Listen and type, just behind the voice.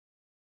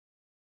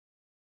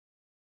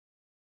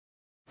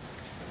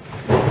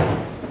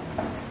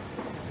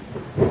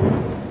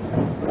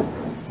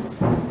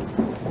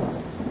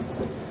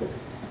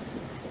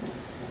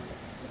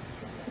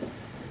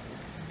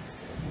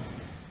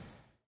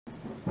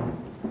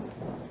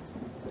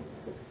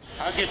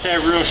I'll get that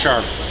real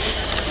sharp.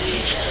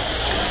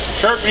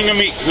 Sharpening a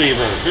meat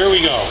cleaver. Here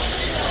we go.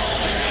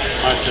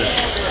 Watch this.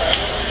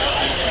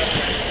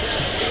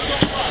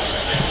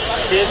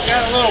 See, it's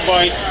got a little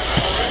bite.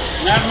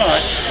 Not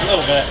much. A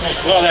little bit.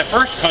 Well, that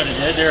first cut it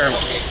did. There.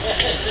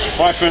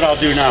 Watch what I'll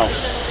do now.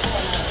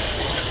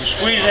 You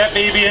squeeze that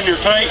baby in there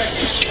tight,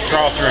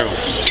 draw through.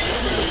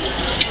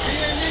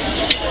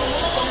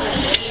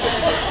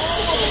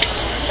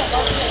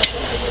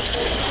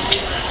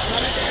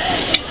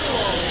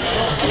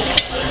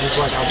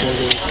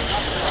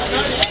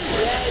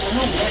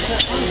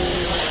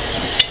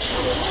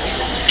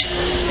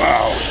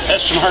 Wow,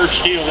 that's some hard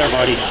steel there,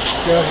 buddy.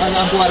 Yeah,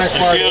 I'm glad I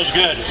farted. It feels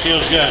good. It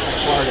feels good.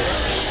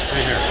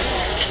 Right here.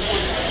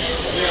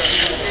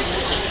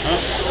 Huh?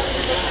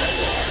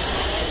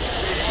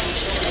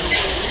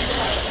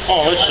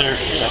 Oh, it's there.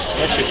 Yeah,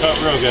 that should cut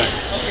real good.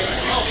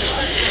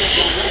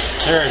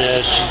 There it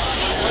is.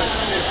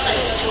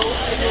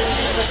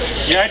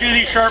 Yeah, I do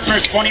these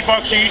sharpeners, 20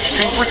 bucks each,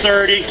 2 for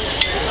 30.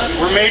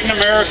 We're made in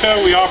America.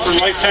 We offer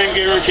lifetime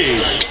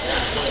guarantees.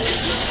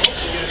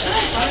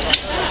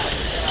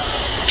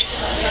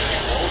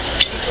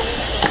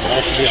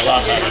 That should be a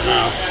lot better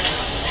now.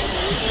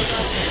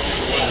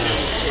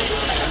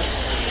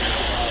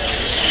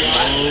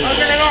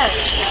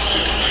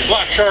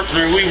 Black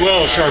sharpener, we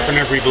will sharpen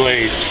every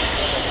blade.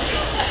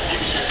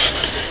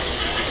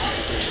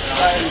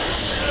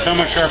 How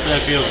much sharper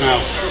that feels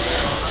now.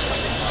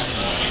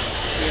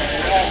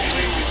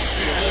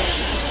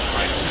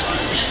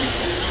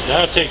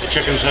 That'll take the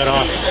chicken's head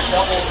off.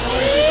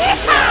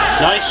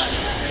 Nice.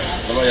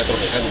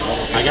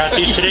 I got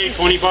these today,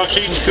 20 bucks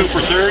each, 2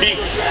 for 30.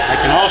 I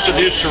can also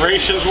do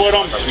serrations with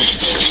them.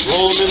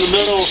 Roll them in the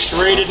middle,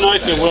 serrated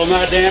knife, it will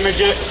not damage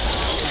it.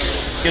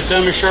 Get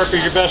them as sharp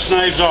as your best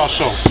knives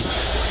also.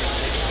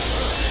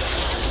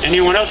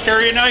 Anyone else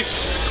carry a knife?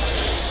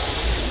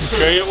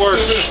 Show you it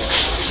works.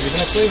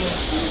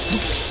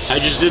 I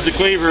just did the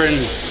cleaver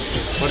and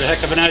put a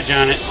heck of an edge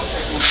on it.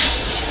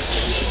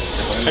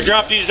 I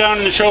dropped these down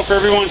in the show for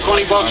everyone,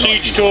 20 bucks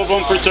each, 2 of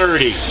them for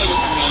 30.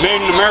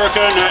 Made in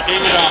America, not in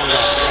Uganda.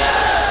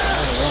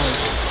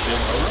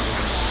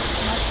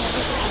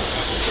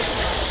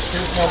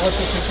 What's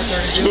the 2 for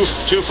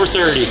 30? 2 for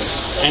 30.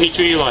 Any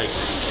 2 you like.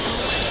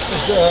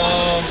 Is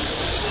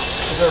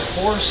there a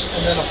force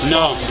and then a force?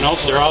 No, nope,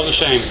 they're all the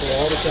same. They're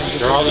all the same.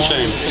 They're all the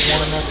same.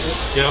 One and that's it?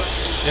 Yep.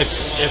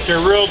 If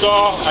they're real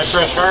dull, I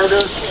press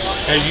harder.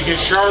 As you get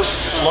sharp,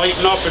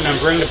 lighten up and then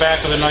bring the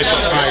back of the knife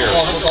up higher.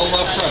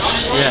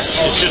 Yeah,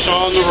 it's just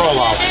all in the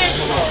rollout.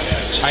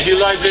 I do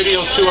live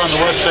videos too on the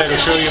website. I'll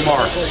show you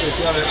more.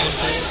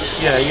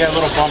 Yeah, you got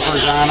little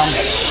bumpers on them.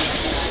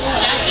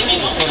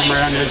 Put them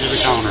right on the edge of the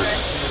counter.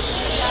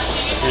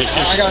 And it's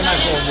just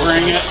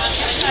bring it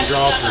and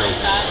draw through.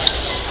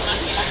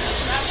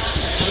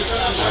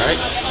 Alright.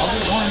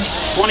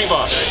 20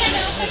 bucks.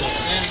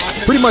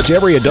 Pretty much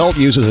every adult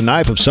uses a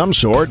knife of some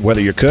sort, whether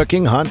you're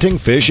cooking, hunting,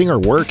 fishing, or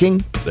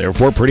working.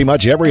 Therefore, pretty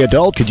much every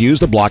adult could use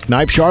the Block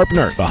Knife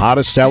Sharpener, the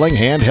hottest selling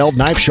handheld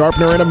knife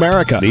sharpener in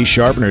America. These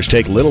sharpeners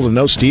take little to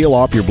no steel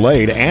off your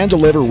blade and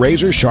deliver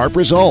razor-sharp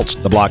results.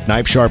 The Block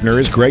Knife Sharpener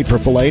is great for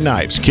fillet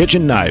knives,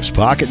 kitchen knives,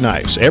 pocket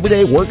knives,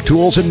 everyday work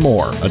tools, and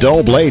more. A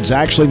dull blade's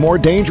actually more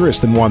dangerous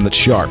than one that's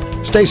sharp.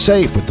 Stay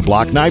safe with the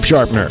Block Knife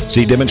Sharpener.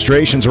 See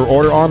demonstrations or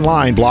order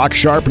online,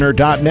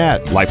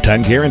 blocksharpener.net.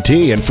 Lifetime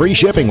guarantee and free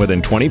shipping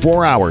within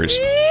 24 hours.